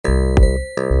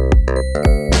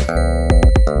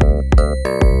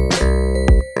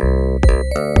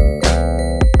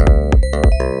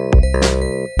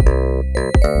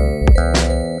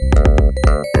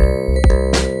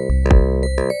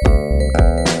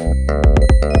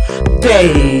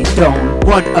They don't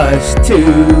want us to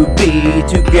be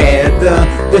together.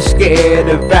 They're scared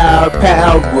of our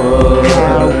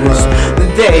powers.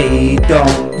 They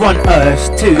don't want us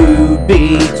to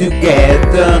be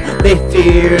together. They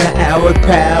fear our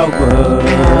power.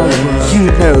 You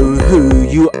know who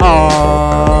you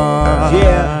are.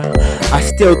 Yeah, I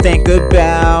still think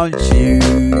about you.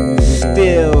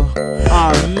 Still,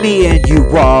 me and you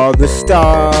are the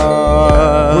stars.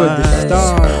 We're the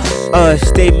stars.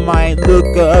 Us they might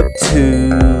look up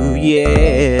to,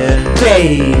 yeah.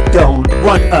 They don't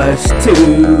want us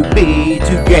to be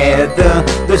together.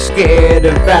 They're scared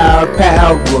of our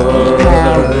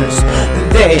powers.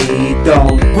 They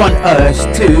don't want us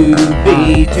to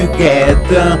be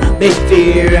together. They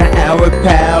fear our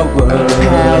powers.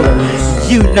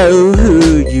 You know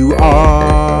who you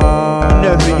are.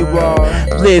 Know who you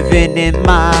are. Living in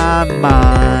my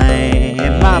mind.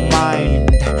 In my mind.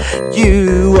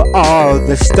 You are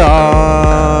the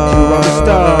star. You are the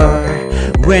star.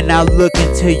 When I look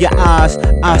into your eyes,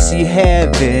 I see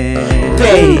heaven.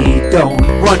 They don't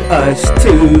want us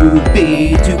to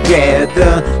be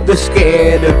together. They're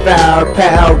scared of our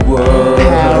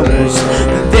powers.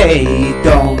 They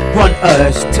don't want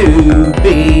us to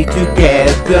be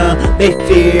together. They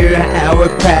fear our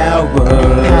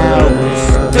powers.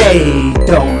 They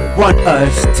don't want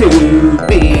us to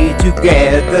be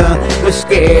together. They're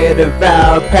scared of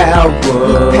our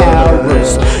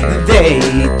powers. They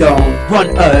don't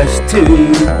want us to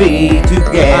be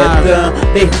together.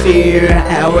 They fear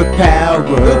our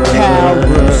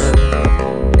powers.